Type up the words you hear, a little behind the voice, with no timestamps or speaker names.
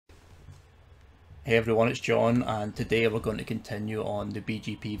Hey everyone, it's John, and today we're going to continue on the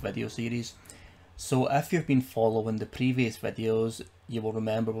BGP video series. So if you've been following the previous videos, you will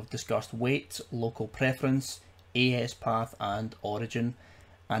remember we've discussed wait, local preference, AS path and origin,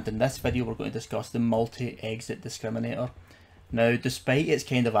 and in this video we're going to discuss the multi-exit discriminator. Now, despite its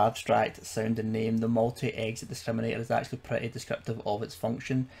kind of abstract sounding name, the multi-exit discriminator is actually pretty descriptive of its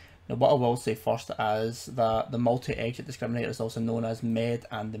function. Now, what I will say first is that the multi-exit discriminator is also known as MED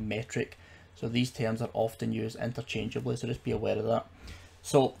and the metric. So these terms are often used interchangeably, so just be aware of that.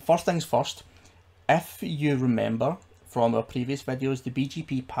 So first things first, if you remember from our previous videos, the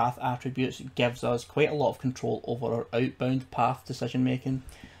BGP path attributes gives us quite a lot of control over our outbound path decision making.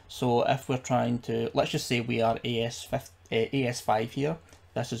 So if we're trying to, let's just say we are AS5 here,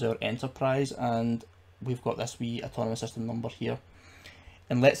 this is our enterprise, and we've got this wee autonomous system number here.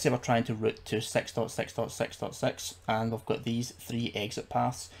 And let's say we're trying to route to 6.6.6.6, and we've got these three exit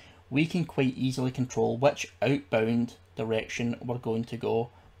paths. We can quite easily control which outbound direction we're going to go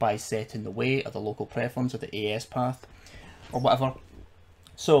by setting the wait or the local preference or the AS path or whatever.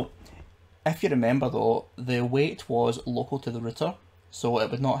 So if you remember though, the wait was local to the router, so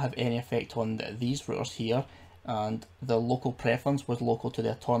it would not have any effect on these routers here, and the local preference was local to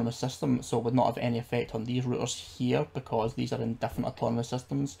the autonomous system, so it would not have any effect on these routers here because these are in different autonomous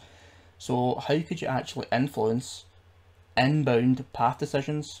systems. So how could you actually influence inbound path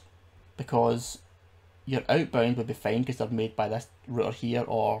decisions? Because your outbound would be fine because they're made by this router here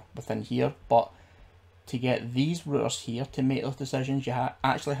or within here, but to get these routers here to make those decisions, you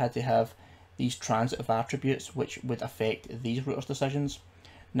actually had to have these transitive attributes which would affect these routers' decisions.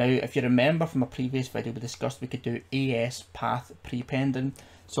 Now, if you remember from a previous video, we discussed we could do AS path prepending.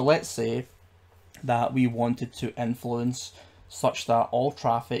 So let's say that we wanted to influence such that all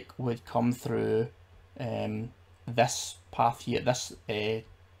traffic would come through this path here, this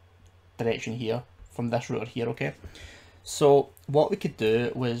direction here from this router here, okay? So what we could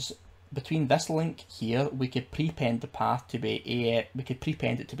do was between this link here, we could prepend the path to be we could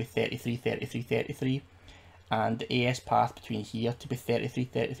prepend it to be 33, 33, 33, and the AS path between here to be 33,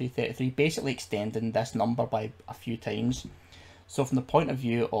 33, 33, basically extending this number by a few times. So from the point of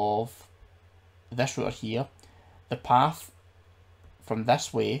view of this router here, the path from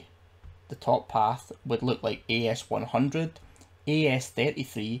this way, the top path would look like AS 100, AS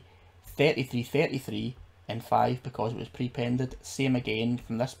 33, 33, 33, and 5 because it was prepended. Same again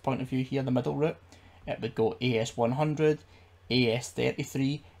from this point of view here, the middle route, it would go AS 100, AS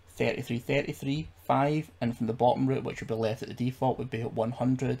 33, 33, 33, 5, and from the bottom route, which would be left at the default, would be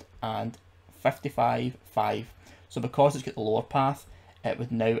 100 and 55, 5. So because it's got the lower path, it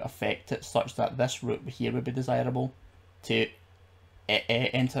would now affect it such that this route here would be desirable to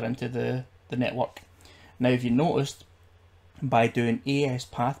enter into the network. Now, if you noticed, by doing AS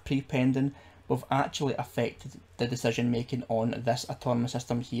path prepending, we've actually affected the decision making on this autonomous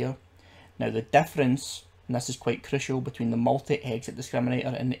system here. Now the difference, and this is quite crucial, between the multi-exit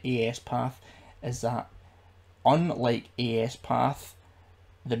discriminator and the AS path is that unlike AS path,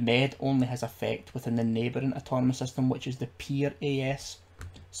 the MED only has effect within the neighbouring autonomous system, which is the peer AS.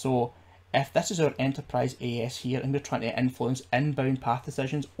 So if this is our enterprise AS here and we're trying to influence inbound path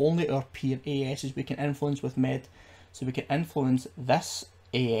decisions, only our peer ASs we can influence with MED. So we can influence this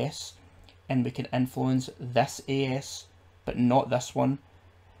AS and we can influence this AS, but not this one.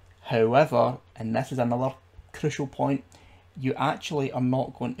 However, and this is another crucial point, you actually are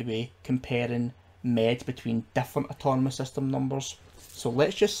not going to be comparing MED between different autonomous system numbers. So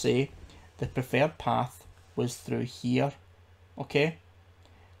let's just say the preferred path was through here, okay?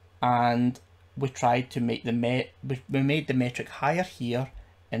 And we tried to make the we made the metric higher here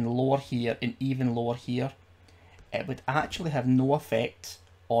and lower here and even lower here. It would actually have no effect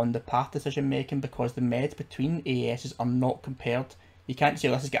on the path decision making because the MED between ASs are not compared. You can't say,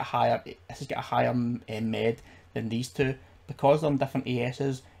 oh, this has got a higher MED than these two. Because they're on different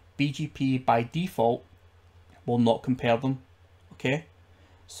ASs, BGP by default will not compare them. Okay,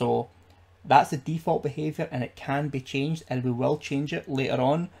 so that's the default behavior and it can be changed, and we will change it later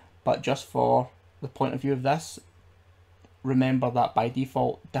on, but just for the point of view of this, remember that by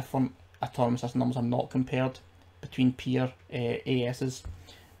default different autonomous system numbers are not compared between peer ASs.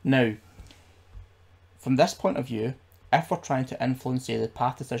 Now, from this point of view, if we're trying to influence, say, the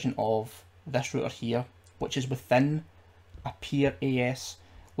path decision of this router here, which is within a peer AS,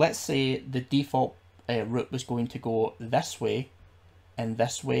 let's say the default route was going to go this way and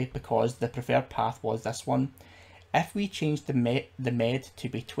this way because the preferred path was this one. If we change the MED to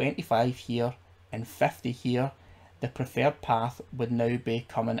be 25 here and 50 here, the preferred path would now be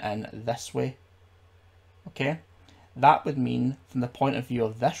coming in this way. Okay, that would mean from the point of view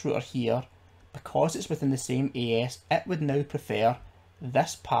of this router here, because it's within the same AS, it would now prefer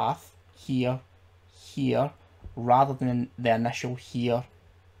this path here, here, rather than the initial here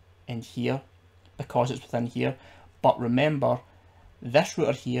and here, because it's within here. But remember, this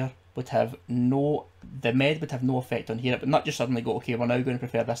router here would have no, the med would have no effect on here. It would not just suddenly go, okay, we're now going to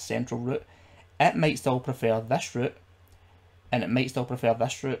prefer this central route. It might still prefer this route, and it might still prefer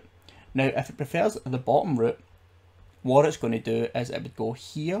this route. Now, if it prefers the bottom route, what it's going to do is it would go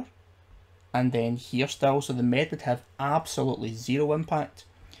here, and then here still, so the med would have absolutely zero impact.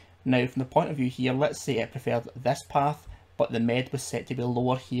 Now, from the point of view here, let's say it preferred this path, but the med was set to be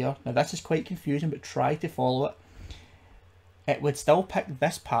lower here. Now, this is quite confusing, but try to follow it. It would still pick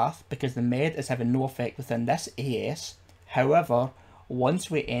this path because the med is having no effect within this AS. However, once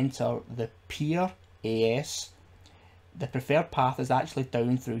we enter the peer AS, the preferred path is actually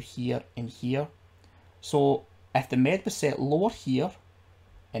down through here and here. So if the med was set lower here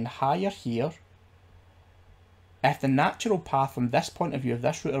and higher here, if the natural path from this point of view of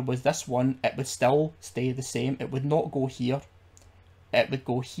this router was this one, it would still stay the same. It would not go here. It would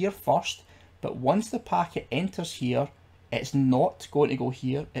go here first, but once the packet enters here, it's not going to go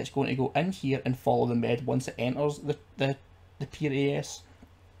here. It's going to go in here and follow the med once it enters the peer AS.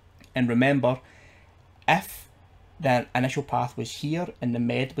 And remember, if the initial path was here and the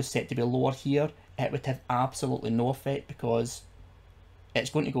med was set to be lower here, it would have absolutely no effect because it's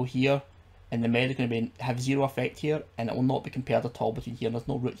going to go here and the med is going to have zero effect here, and it will not be compared at all between here. There's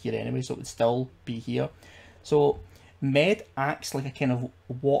no route here anyway, so it would still be here. So med acts like a kind of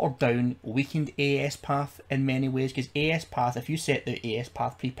watered down, weakened AS path in many ways, because AS path, if you set the AS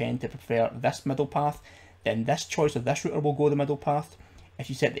path prepend to prefer this middle path, then this choice of this router will go the middle path. If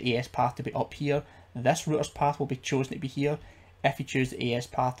you set the AS path to be up here, this router's path will be chosen to be here. If you choose the AS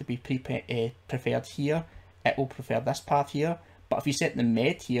path to be preferred here, it will prefer this path here. But if you set the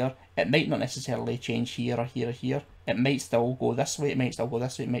med here, it might not necessarily change here or here or here. It might still go this way, it might still go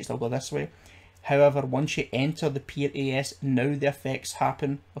this way, it might still go this way. However, once you enter the peer AS, now the effects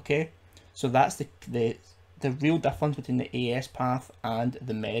happen, okay? So that's the real difference between the AS path and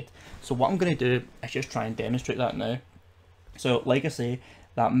the med. So what I'm going to do is just try and demonstrate that now. So like I say,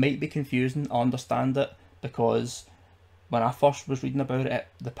 that might be confusing, I understand it, because when I first was reading about it,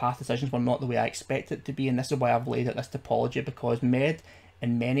 the path decisions were not the way I expected it to be, and this is why I've laid out this topology, because med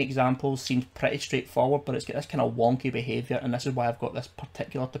in many examples seems pretty straightforward, but it's got this kind of wonky behaviour, and this is why I've got this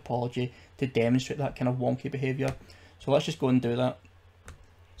particular topology to demonstrate that kind of wonky behaviour. So let's just go and do that.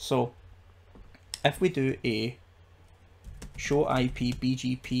 So if we do a show IP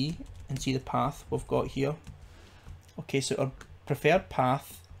BGP and see the path we've got here, okay, so our preferred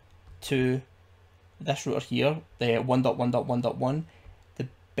path to this router here, the 1.1.1.1, the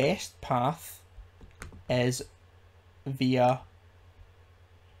best path is via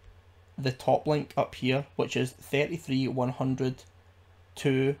the top link up here, which is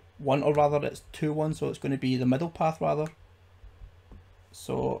 33.100.2.1, or rather it's 2.1, so it's going to be the middle path rather.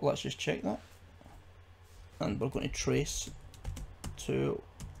 So let's just check that, and we're going to trace to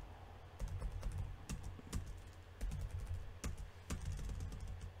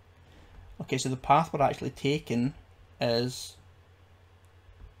okay, so the path we're actually taking is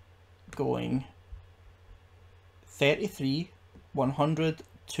going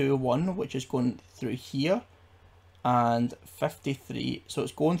 33.100.2.1, which is going through here, and 53, so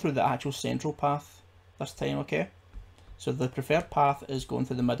it's going through the actual central path this time, okay? So the preferred path is going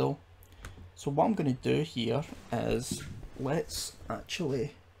through the middle. So what I'm going to do here is let's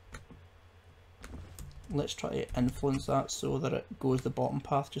try to influence that so that it goes the bottom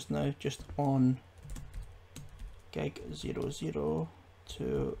path just now, just on gig 00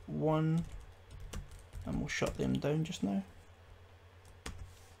 to 1, and we'll shut them down just now.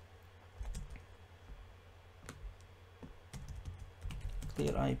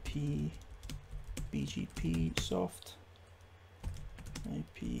 Clear IP, BGP soft,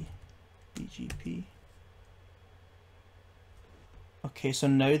 IP, BGP. Okay, so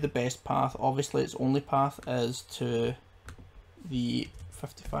now the best path, obviously its only path is to the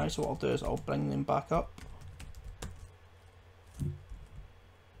 55, so what I'll do is I'll bring them back up.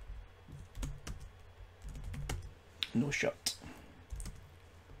 No shut.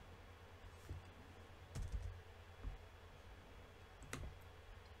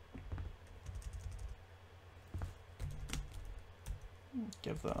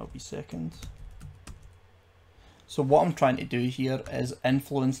 Give that a wee second. So what I'm trying to do here is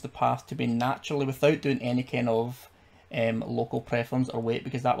influence the path to be naturally, without doing any kind of local preference or weight,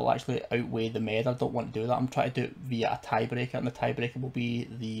 because that will actually outweigh the med. I don't want to do that. I'm trying to do it via a tiebreaker, and the tiebreaker will be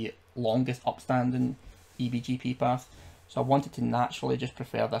the longest upstanding eBGP path. So I wanted to naturally just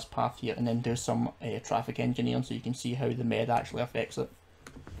prefer this path here and then do some traffic engineering so you can see how the med actually affects it.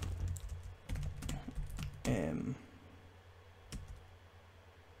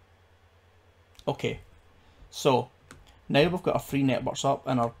 Okay, so now we've got our 3 networks up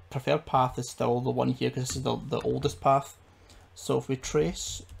and our preferred path is still the one here because this is the oldest path. So if we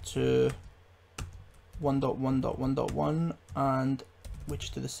trace to 1.1.1.1 and we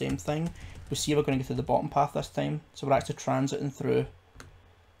just do the same thing, we see we're going to go through the bottom path this time. So we're actually transiting through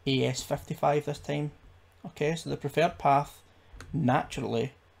AS55 this time. Okay, so the preferred path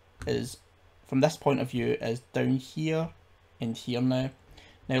naturally is, from this point of view, is down here and here now.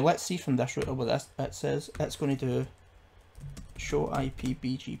 Now let's see from this router what this it says. It's going to do show IP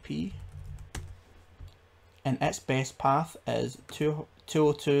BGP, and its best path is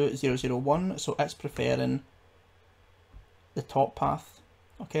 202.0.0.1, so it's preferring the top path.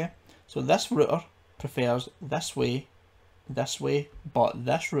 Okay, so this router prefers this way, but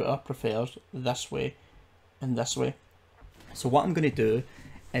this router prefers this way and this way. So what I'm going to do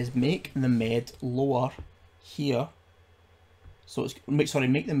is make the med lower here. So it's make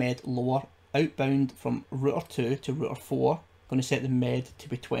the med lower outbound from router 2 to router 4. I'm going to set the med to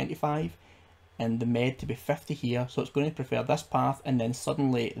be 25 and the med to be 50 here. So it's going to prefer this path, and then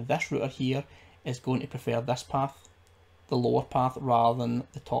suddenly this router here is going to prefer this path, the lower path, rather than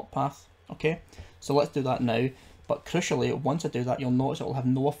the top path. Okay, so let's do that now. But crucially, once I do that, you'll notice it will have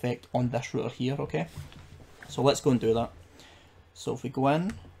no effect on this router here. Okay, so let's go and do that. So if we go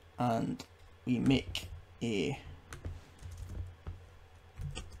in and we make a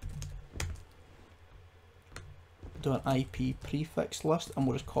do an IP prefix list, and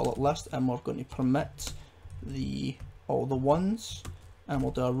we'll just call it list, and we're going to permit all the ones, and we'll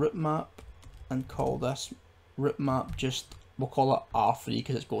do a route map and call this route map we'll call it R3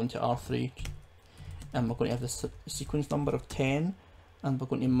 because it's going to R3, and we're going to have the sequence number of 10, and we're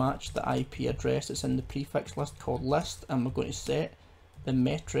going to match the IP address that's in the prefix list called list, and we're going to set the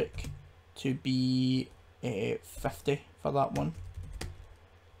metric to be 50 for that one,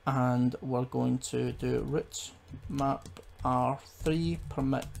 and we're going to do route map R3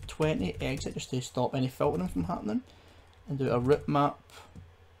 permit 20 exit just to stop any filtering from happening, and do a route map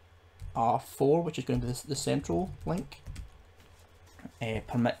R4, which is going to be the central link,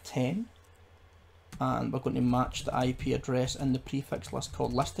 permit 10, and we're going to match the IP address in the prefix list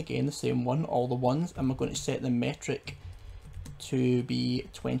called list again, the same one, all the ones, and we're going to set the metric to be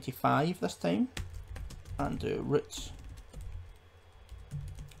 25 this time, and do route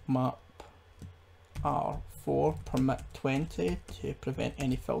map R4 permit 20 to prevent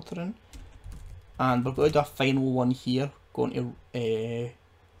any filtering, and we're going to do a final one here going to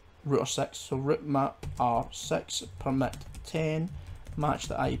router 6, so route map R6 permit 10, match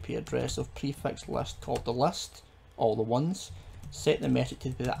the IP address of prefix list called the list, all the ones, set the metric to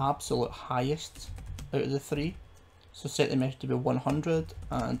be the absolute highest out of the 3, so set the metric to be 100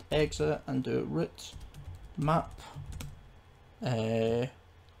 and exit, and do route map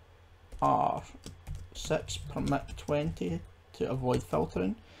R6 permit 20 to avoid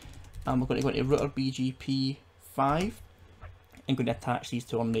filtering, and we're going to go into router BGP 5 and going to attach these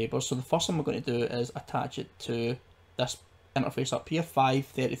to our neighbours. So the first thing we're going to do is attach it to this interface up here,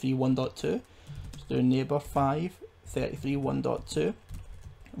 5.33.1.2. So do neighbour 5.33.1.2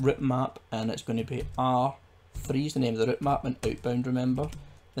 route map, and it's going to be R3 is the name of the route map, and outbound, remember.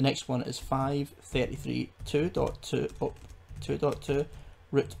 The next one is 5.33.2.2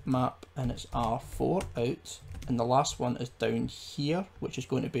 route map, and it's R4 out, and the last one is down here, which is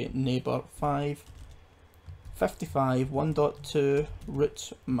going to be neighbour 5.55.1.2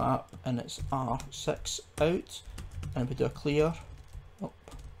 route map, and it's R6 out, and we do a clear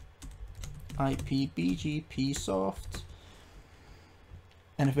IP BGP soft,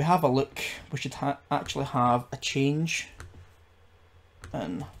 and if we have a look, we should actually have a change,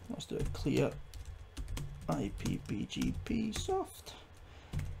 and let's do a clear IP BGP soft,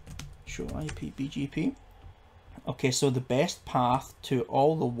 show IP BGP. Okay, so the best path to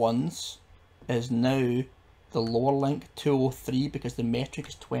all the ones is now the lower link 203 because the metric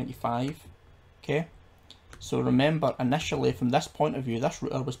is 25. Okay, so remember initially from this point of view this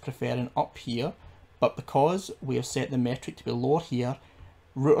router was preferring up here, but because we have set the metric to be lower here,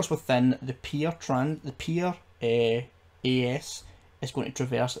 routers within the peer AS is going to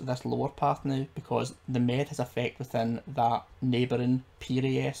traverse this lower path now because the med has effect within that neighbouring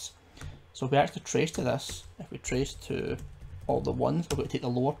peer AS. So if we actually trace to this, if we trace to all the ones, we're going to take the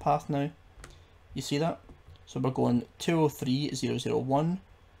lower path now. You see that? So we're going 203.0.0.1,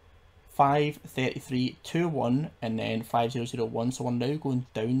 5.33.2.1, and then 5.0.0.1. So we're now going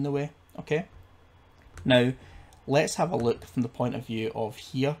down the way. Okay. Now let's have a look from the point of view of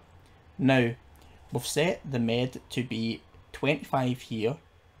here. Now, we've set the med to be 25 here,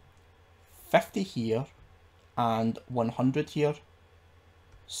 50 here, and 100 here.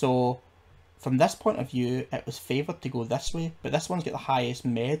 So from this point of view, it was favoured to go this way, but this one's got the highest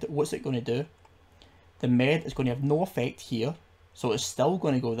med. What's it going to do? The med is going to have no effect here, so it's still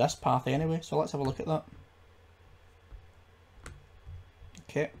going to go this path anyway. So let's have a look at that.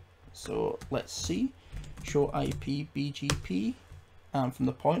 Okay, so let's see. Show IP BGP, and from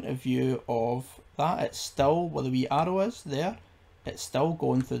the point of view of that, it's still where the wee arrow is there. It's still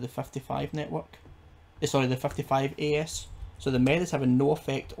going through the 55 network. Sorry, the 55 AS. So the med is having no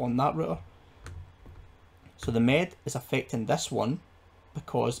effect on that router. So the med is affecting this one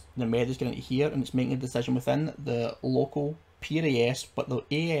because the med is getting into here and it's making a decision within the local peer AS, but the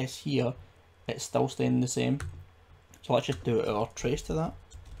AS here, it's still staying the same. So let's just do our trace to that.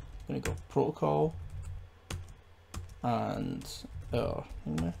 I'm going to go protocol and it's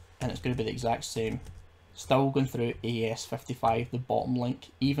going to be the exact same. Still going through AS55, the bottom link,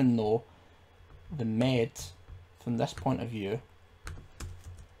 even though the med from this point of view,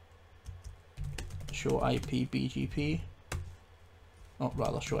 show IP BGP, or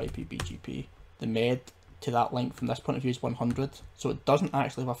rather show IP BGP, the med to that link from this point of view is 100, so it doesn't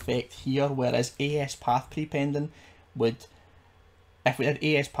actually have effect here, whereas AS path prepending would, if we did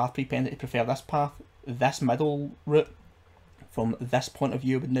AS path prepending to prefer this path, this middle route from this point of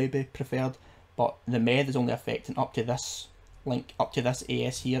view would now be preferred, but the med is only affecting up to this link, up to this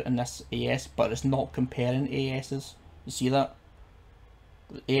AS here and this AS, but it's not comparing ASs. You see that?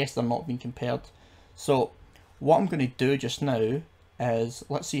 The AS are not being compared. So what I'm going to do just now is,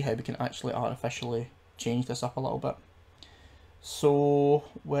 let's see how we can actually artificially change this up a little bit. So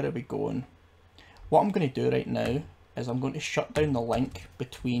where are we going? What I'm going to do right now is I'm going to shut down the link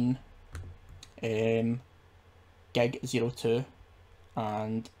between gig 02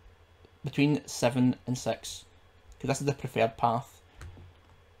 and between 7 and 6, because this is the preferred path.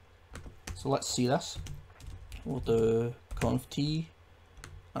 So let's see this. We'll do conf t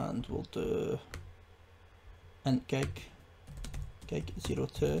and we'll do int gig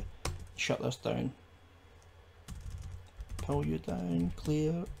 02, shut this down, pull you down,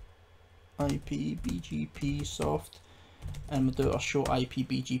 clear IP BGP soft, and we'll do our show IP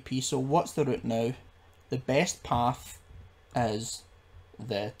BGP. So what's the route now? The best path is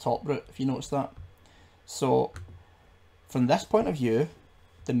the top route, if you notice that. So from this point of view,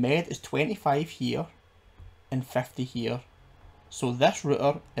 the med is 25 here and 50 here. So this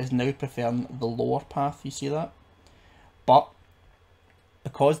router is now preferring the lower path, you see that? But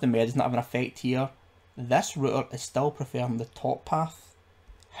because the med is not having an effect here, this router is still preferring the top path.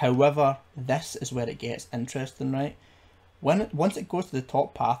 However, this is where it gets interesting, right? Once it goes to the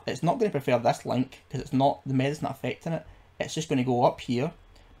top path, it's not going to prefer this link because it's not, the med is not affecting it. It's just going to go up here.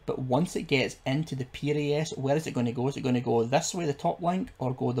 But once it gets into the peer AS, where is it going to go? Is it going to go this way, the top link,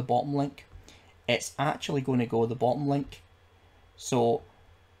 or go the bottom link? It's actually going to go the bottom link. So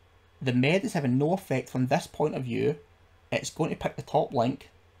the med is having no effect from this point of view. It's going to pick the top link,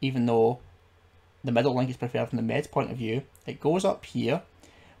 even though the middle link is preferred from the med's point of view. It goes up here,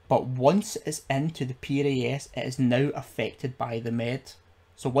 but once it's into the peer AS, it is now affected by the med.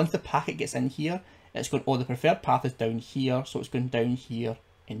 So once the packet gets in here, it's going, oh, the preferred path is down here, so it's going down here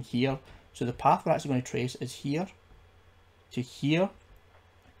and here. So the path we're actually going to trace is here to here,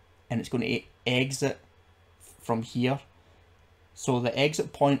 and it's going to exit from here. So the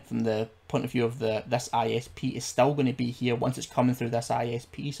exit point from the point of view of this ISP is still going to be here once it's coming through this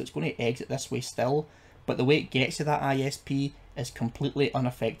ISP, so it's going to exit this way still, but the way it gets to that ISP is completely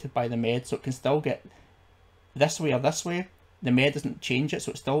unaffected by the med, so it can still get this way or this way. The med doesn't change it,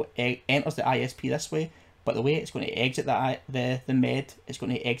 so it still enters the ISP this way, but the way it's going to exit the med, it's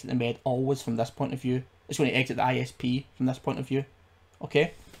going to exit the med always from this point of view. It's going to exit the ISP from this point of view.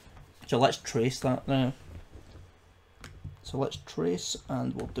 Okay, so let's trace that now. So let's trace,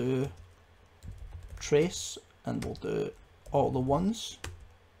 and we'll do trace, and we'll do all the ones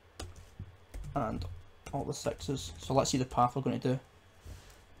and all the sixes. So let's see the path we're going to do.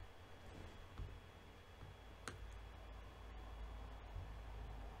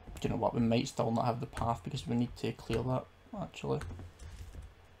 Do you know what, we might still not have the path because we need to clear that actually.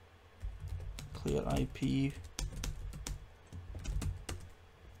 Clear IP.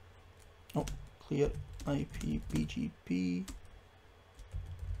 Oh, clear IP BGP.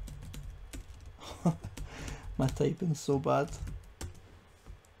 My typing's so bad.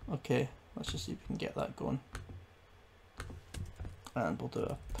 Okay, let's just see if we can get that going. And we'll do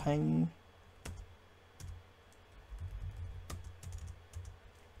a ping.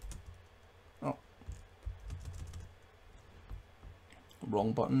 Oh,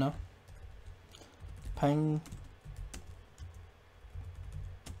 wrong button now. Ping.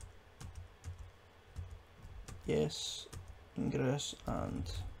 Yes, ingress, and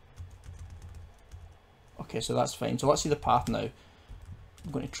okay, so that's fine. So let's see the path now.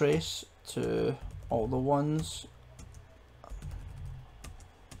 I'm going to trace to all the ones.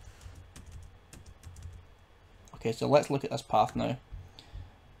 Okay, so let's look at this path now.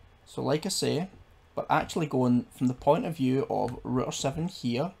 So like I say, we're actually going from the point of view of router 7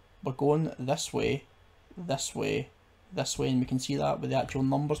 here. We're going this way, this way, this way, and we can see that with the actual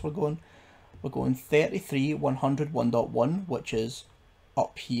numbers we're going. We're going 33.101.1, which is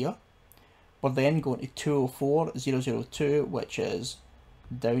up here. We're then going to 204.002, which is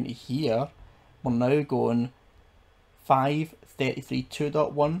down to here. We're now going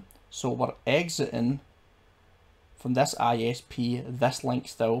 5.33.2.1, so we're exiting from this ISP, this link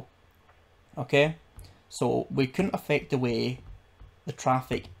still. Okay, so we couldn't affect the way the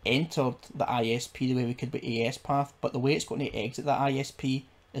traffic entered the ISP the way we could with AS path, but the way it's going to exit the ISP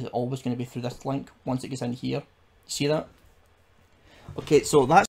is always going to be through this link once it gets in here. You see that? Okay, so that's